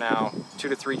generations from now, 2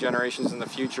 to 3 generations in the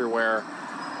future, where,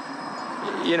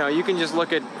 you know, you can just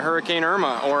look at Hurricane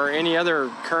Irma or any other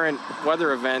current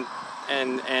weather event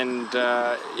and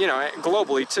you know,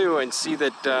 globally too, and see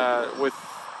that with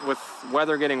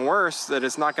weather getting worse, that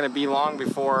it's not going to be long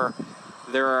before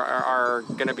there are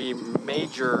going to be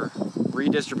major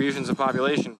redistributions of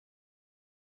population.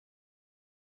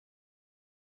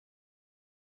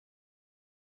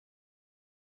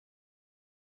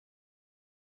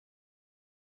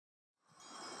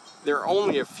 There are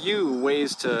only a few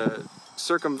ways to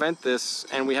circumvent this,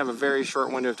 and we have a very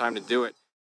short window of time to do it.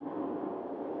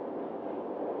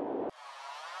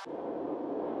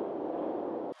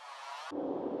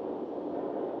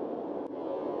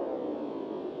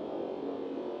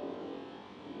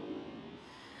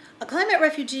 A climate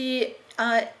refugee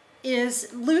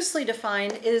is loosely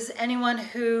defined is anyone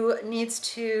who needs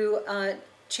to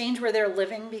change where they're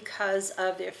living because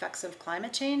of the effects of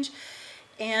climate change.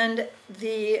 And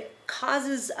the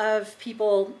causes of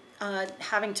people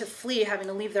having to flee, having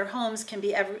to leave their homes, can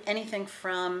be anything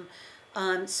from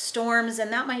storms,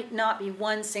 and that might not be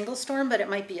one single storm, but it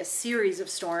might be a series of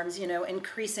storms, you know,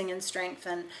 increasing in strength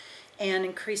and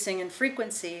increasing in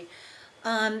frequency.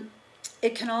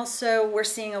 It can also, we're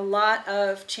seeing a lot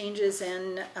of changes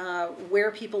in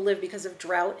where people live because of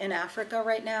drought in Africa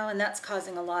right now, and that's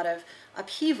causing a lot of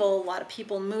upheaval, a lot of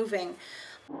people moving.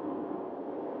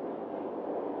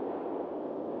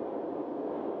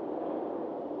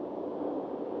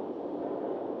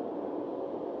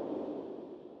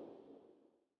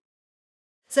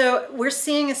 So we're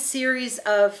seeing a series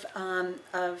of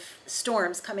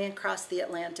storms coming across the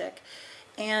Atlantic,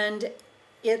 and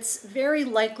it's very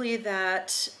likely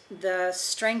that the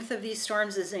strength of these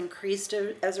storms is increased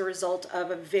as a result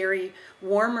of a very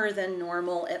warmer than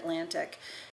normal Atlantic.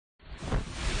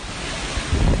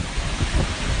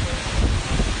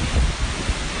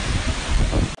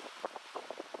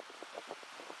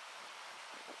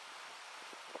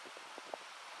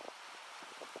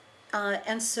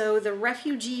 And so the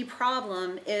refugee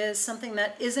problem is something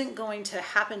that isn't going to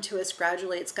happen to us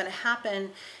gradually. It's going to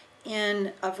happen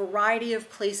in a variety of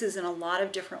places in a lot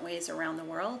of different ways around the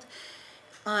world.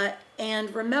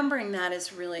 And remembering that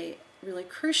is really, really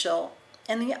crucial.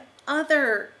 And the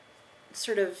other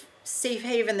sort of safe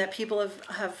haven that people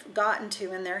have gotten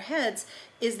to in their heads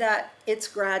is that it's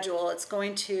gradual, it's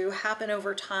going to happen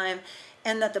over time,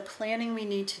 and that the planning we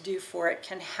need to do for it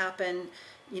can happen.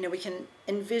 You know, we can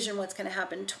envision what's going to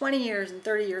happen 20 years and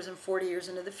 30 years and 40 years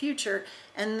into the future.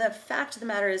 And the fact of the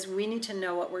matter is we need to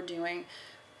know what we're doing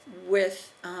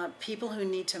with people who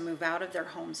need to move out of their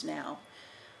homes now.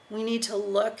 We need to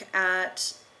look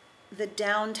at the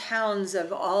downtowns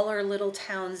of all our little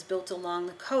towns built along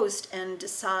the coast and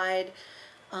decide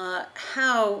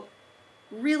how,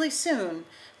 really soon,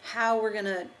 how we're going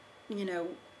to, you know,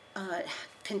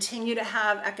 continue to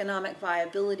have economic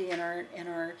viability in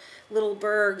our little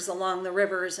burgs along the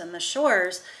rivers and the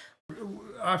shores.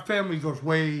 Our family goes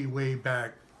way, way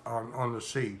back on the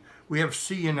sea. We have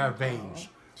sea in our veins.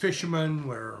 Fisherman,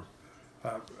 where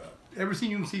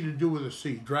everything you can see to do with the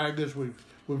sea. Draggers,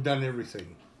 we've done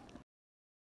everything.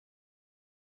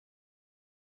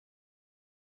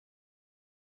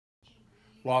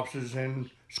 Lobsters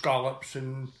and scallops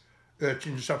and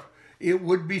urchins and stuff. It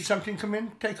would be something come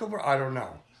in, take over, I don't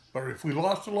know. But if we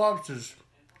lost the lobsters,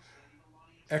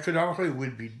 economically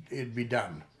it'd be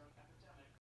done.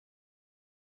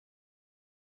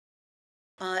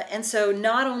 And so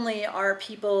not only are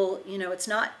people, you know, it's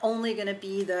not only going to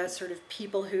be the sort of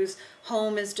people whose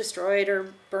home is destroyed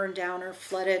or burned down or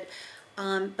flooded,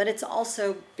 but it's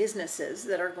also businesses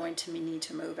that are going to need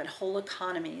to move, and whole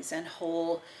economies and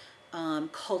whole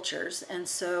cultures. And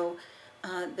so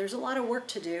there's a lot of work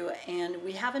to do, and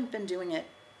we haven't been doing it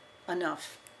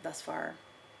enough thus far.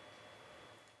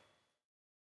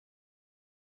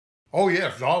 Oh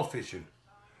yes, all fishing.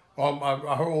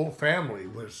 Our whole family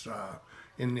was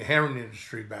in the herring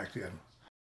industry back then.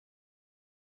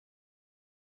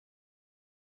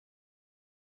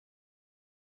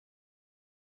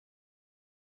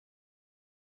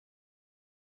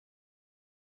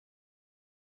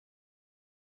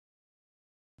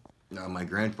 Now, my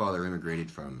grandfather immigrated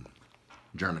from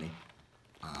Germany.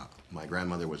 My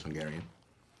grandmother was Hungarian,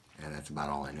 and that's about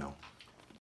all I know.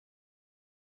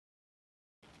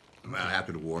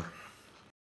 After the war.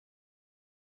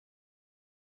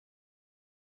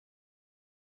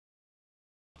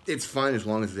 It's fine as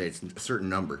long as it's a certain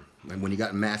number. And when you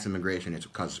got mass immigration,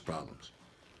 it causes problems.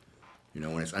 You know,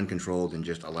 when it's uncontrolled and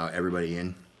just allow everybody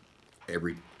in,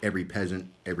 every peasant,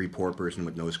 every poor person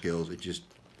with no skills,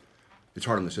 it's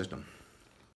hard on the system.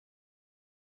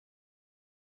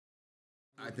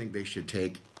 I think they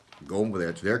should go over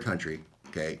there to their country,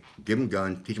 okay, give them a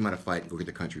gun, teach them how to fight, and go get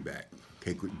the country back.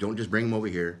 Okay, don't just bring them over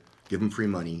here, give them free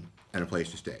money and a place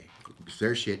to stay. It's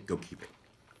their shit, go keep it.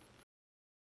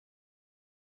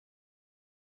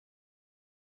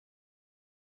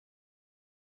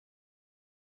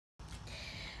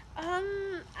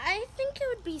 I think it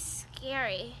would be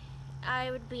scary.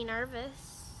 I would be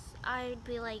nervous. I would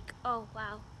be like, oh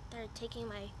wow, they're taking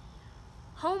my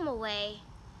home away.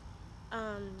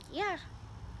 Yeah.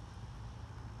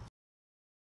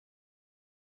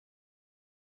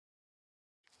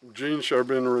 Jean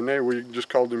Charbin Rene, we just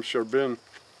called him Charbin,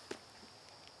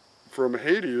 from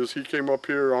Haiti, he came up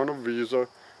here on a visa.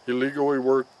 He legally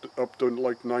worked up to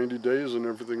like 90 days and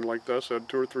everything like that, so had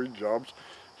 2 or 3 jobs.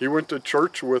 He went to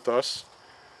church with us,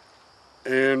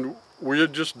 and we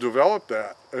had just developed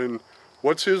that. And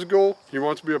what's his goal? He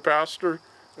wants to be a pastor,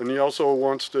 and he also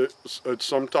wants to at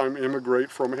some time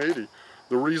immigrate from Haiti.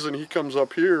 The reason he comes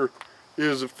up here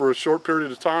is for a short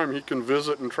period of time he can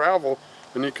visit and travel,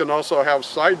 and he can also have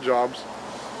side jobs.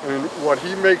 And what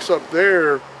he makes up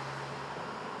there,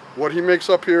 what he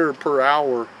makes up here per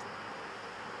hour,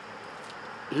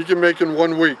 he can make in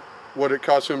 1 week what it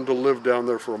costs him to live down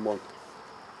there for a month.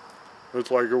 It's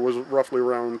like it was roughly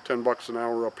around $10 an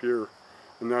hour up here,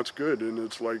 and that's good. And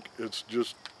it's like it's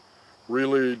just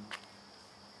really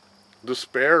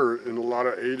despair in a lot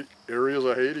of areas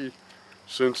of Haiti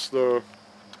since the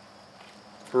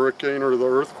hurricane or the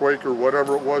earthquake or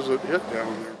whatever it was that hit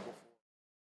down there.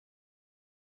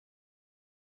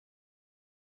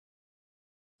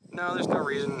 No, there's no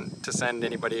reason to send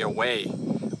anybody away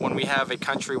when we have a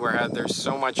country where there's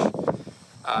so much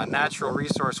natural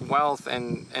resource wealth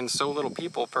and so little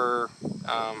people per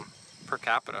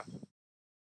capita.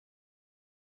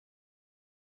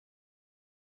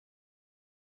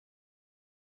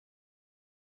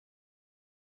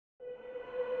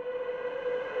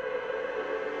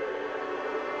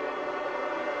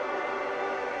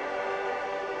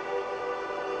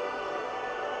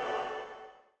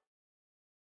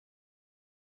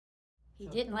 He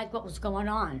didn't like what was going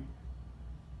on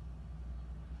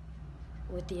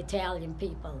with the Italian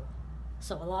people.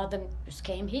 So a lot of them just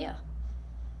came here.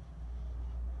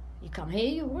 You come here,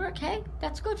 you work, hey,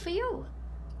 that's good for you.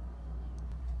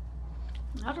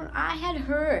 I had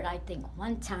heard, I think,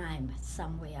 one time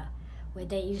somewhere where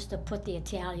they used to put the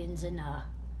Italians in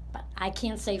but I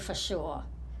can't say for sure.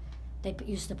 They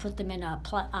used to put them in a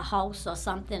house or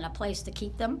something, a place to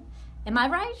keep them. Am I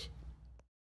right?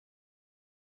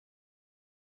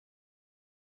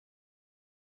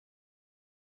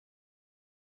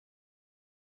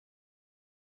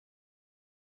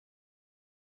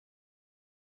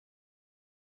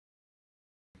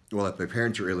 Well, if their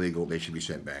parents are illegal, they should be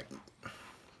sent back.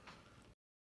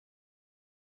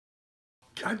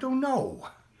 I don't know,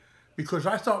 because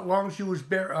I thought as long as you was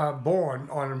born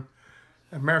on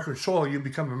American soil, you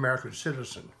become an American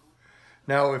citizen.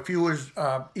 Now, if you was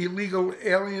illegal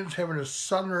aliens having a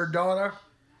son or a daughter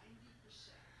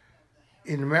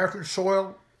in American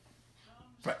soil,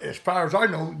 as far as I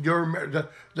know, you're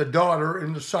the daughter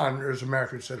and the son is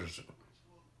American citizen.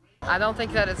 I don't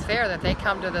think that it's fair that they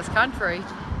come to this country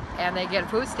and they get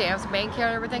food stamps, Maine care,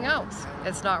 and everything else.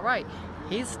 It's not right.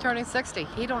 He's turning 60.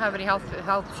 He don't have any health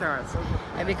insurance.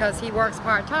 And because he works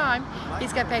part-time,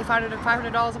 he's going to pay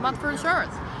 $500 a month for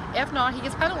insurance. If not, he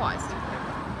gets penalized.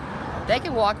 They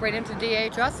can walk right into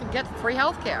DHS and get free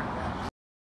health care.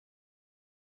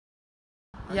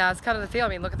 Yeah, it's kind of the feel. I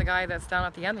mean, look at the guy that's down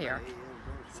at the end here.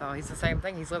 So he's the same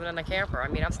thing. He's living in a camper. I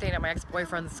mean, I'm staying at my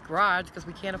ex-boyfriend's garage because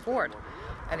we can't afford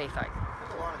anything.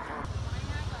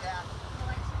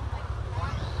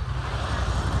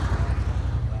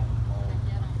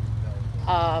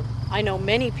 I know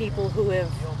many people who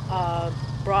have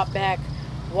brought back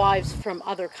wives from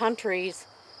other countries.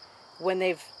 When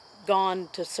they've gone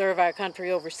to serve our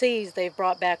country overseas, they've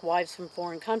brought back wives from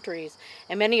foreign countries,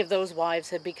 and many of those wives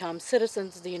have become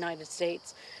citizens of the United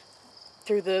States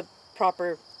through the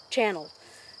proper channel.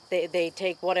 They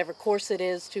take whatever course it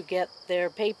is to get their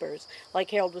papers. Like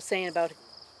Harold was saying about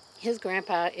his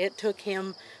grandpa, it took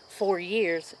him 4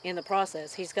 years in the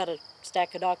process. He's got a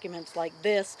stack of documents like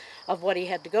this of what he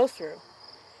had to go through.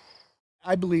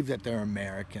 I believe that they're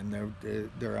American. They're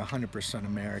 100%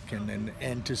 American,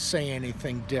 and to say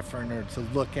anything different or to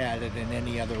look at it in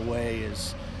any other way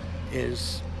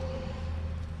is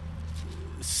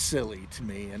silly to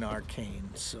me and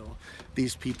arcane. So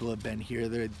these people have been here.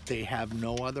 They have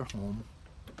no other home.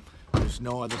 There's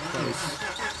no other place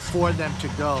for them to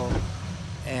go,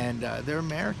 and they're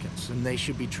Americans, and they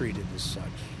should be treated as such.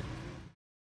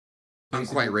 I'm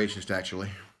quite racist, actually.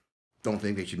 Don't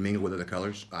think they should mingle with other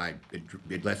colors.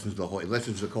 It lessens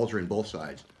the culture in both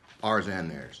sides, ours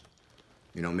and theirs.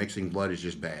 You know, mixing blood is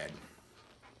just bad.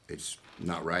 It's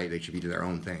not right. They should be doing their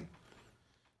own thing.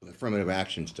 Affirmative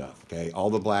action stuff, okay? All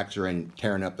the blacks are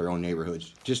tearing up their own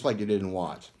neighborhoods, just like they did in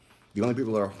Watts. The only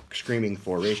people that are screaming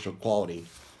for racial equality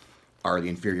are the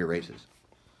inferior races.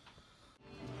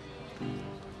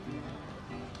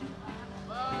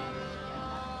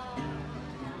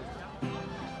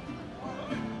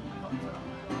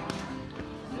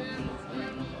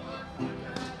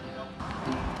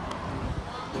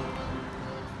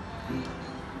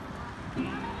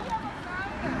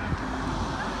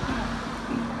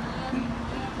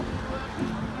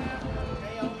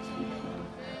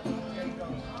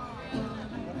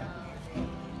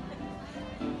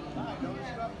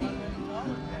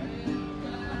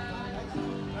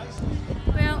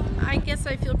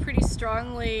 I feel pretty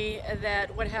strongly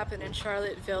that what happened in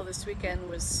Charlottesville this weekend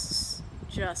was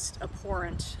just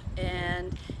abhorrent,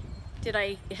 and had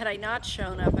I not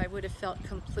shown up, I would have felt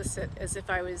complicit, as if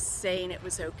I was saying it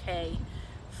was okay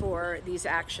for these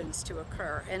actions to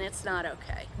occur, and it's not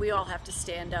okay. We all have to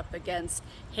stand up against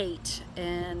hate,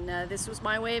 and this was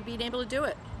my way of being able to do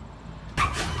it.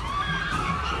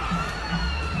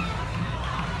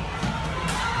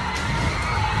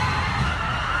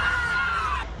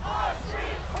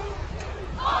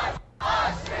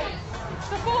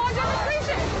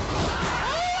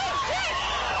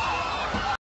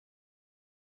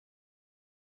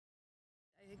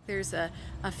 There's a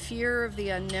fear of the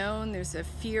unknown. There's a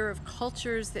fear of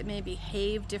cultures that may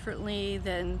behave differently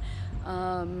than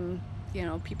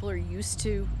people are used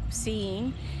to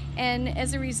seeing, and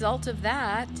as a result of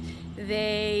that,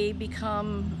 they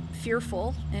become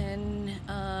fearful, and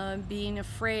being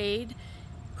afraid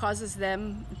causes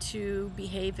them to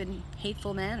behave in a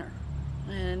hateful manner.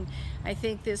 And I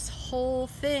think this whole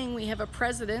thing, we have a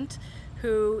president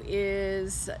who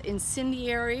is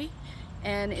incendiary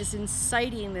and is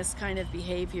inciting this kind of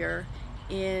behavior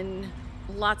in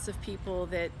lots of people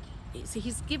that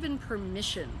he's given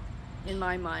permission, in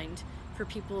my mind, for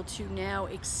people to now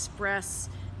express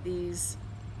these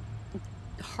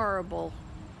horrible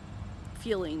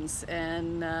feelings,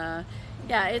 and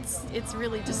yeah, it's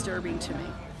really disturbing to me.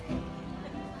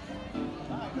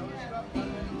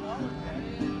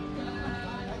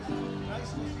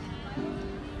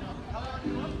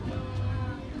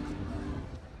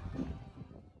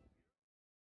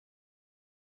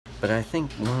 But I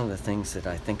think one of the things that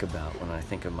I think about when I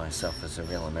think of myself as a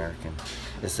real American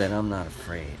is that I'm not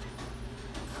afraid.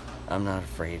 I'm not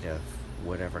afraid of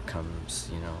whatever comes,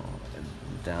 you know,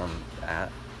 down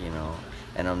at, you know,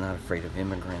 and I'm not afraid of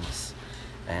immigrants,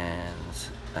 and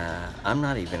I'm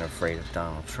not even afraid of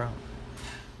Donald Trump.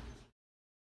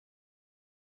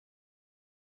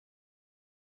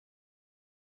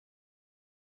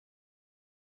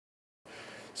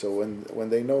 So when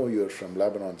they know you're from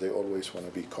Lebanon, they always want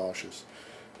to be cautious,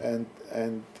 and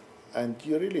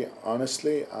you really,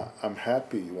 honestly, I'm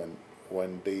happy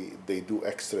when they do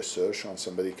extra search on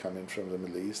somebody coming from the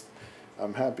Middle East.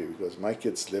 I'm happy because my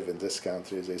kids live in this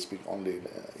country. They speak only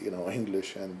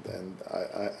English, and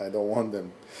I don't want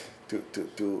them to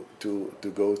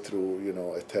go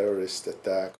through a terrorist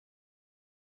attack.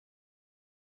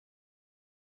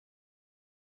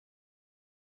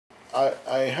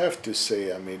 I have to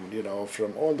say, I mean,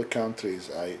 from all the countries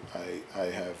I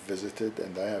have visited,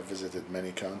 and I have visited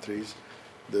many countries,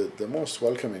 the most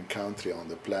welcoming country on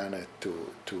the planet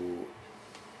to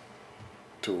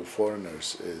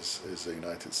foreigners is the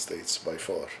United States by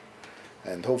far,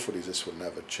 and hopefully this will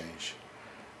never change.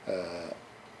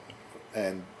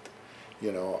 And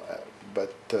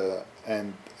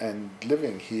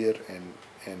living here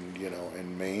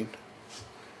in Maine,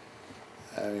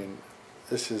 I mean,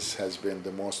 this has been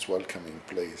the most welcoming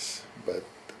place, but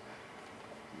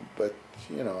I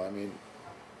mean,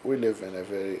 we live in a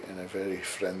very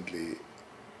friendly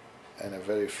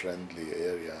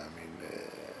area. I mean,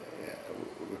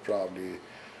 we probably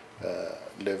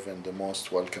live in the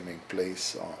most welcoming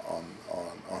place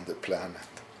on the planet.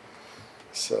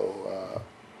 So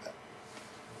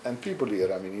and people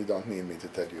here, I mean, you don't need me to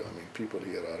tell you. I mean, people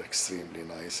here are extremely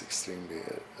nice, extremely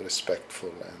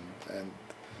respectful, and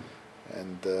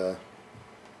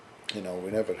we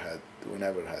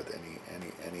never had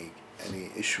any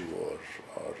issue or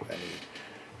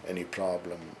any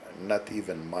problem, not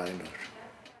even minor.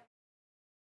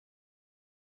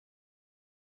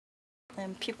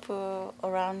 And people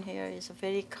around here is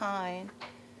very kind.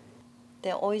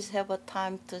 They always have a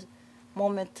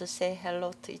moment to say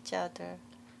hello to each other.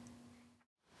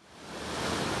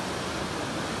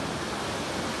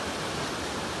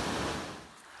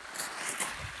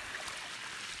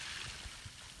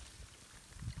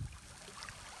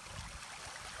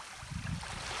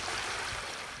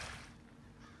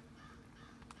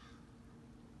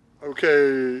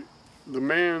 Okay, the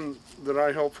man that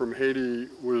I helped from Haiti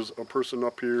was a person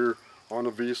up here on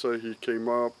a visa. He came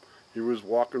up, he was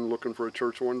walking looking for a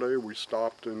church one day. We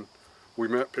stopped and we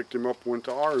met, picked him up, went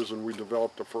to ours, and we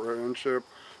developed a friendship.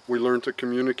 We learned to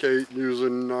communicate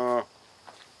using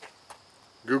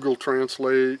Google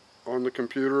Translate on the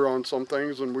computer on some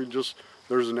things, and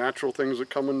there's natural things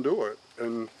that come and do it.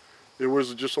 And it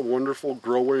was just a wonderful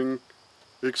growing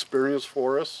experience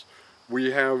for us.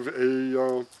 We have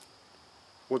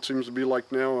what seems to be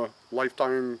like now a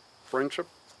lifetime friendship,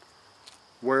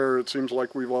 where it seems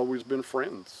like we've always been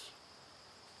friends.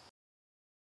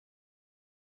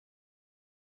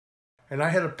 And I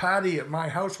had a party at my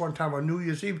house one time on New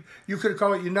Year's Eve. You could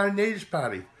call it United Nations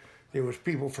Party. There was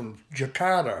people from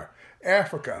Jakarta,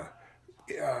 Africa,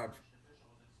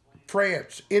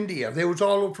 France, India. They was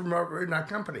all from in our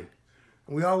company.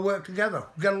 And we all worked together.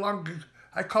 We got along.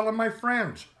 I call them my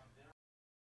friends.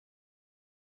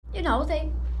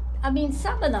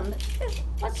 Some of them,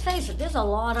 let's face it, there's a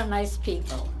lot of nice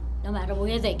people, no matter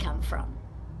where they come from.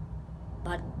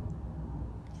 But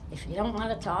if you don't want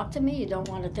to talk to me, you don't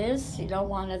want to this, you don't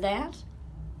want to that,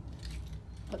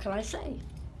 what can I say?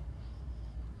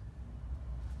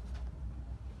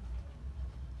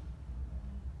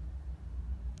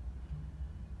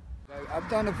 I've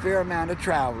done a fair amount of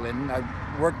traveling.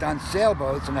 I've worked on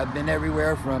sailboats, and I've been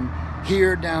everywhere from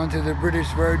here down to the British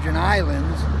Virgin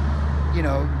Islands,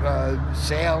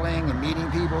 sailing and meeting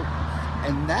people.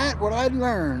 And what I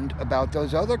learned about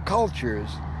those other cultures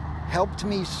helped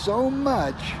me so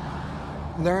much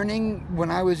learning when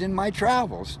I was in my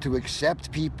travels to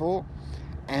accept people.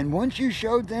 And once you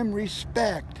showed them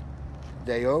respect,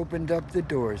 they opened up the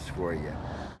doors for you.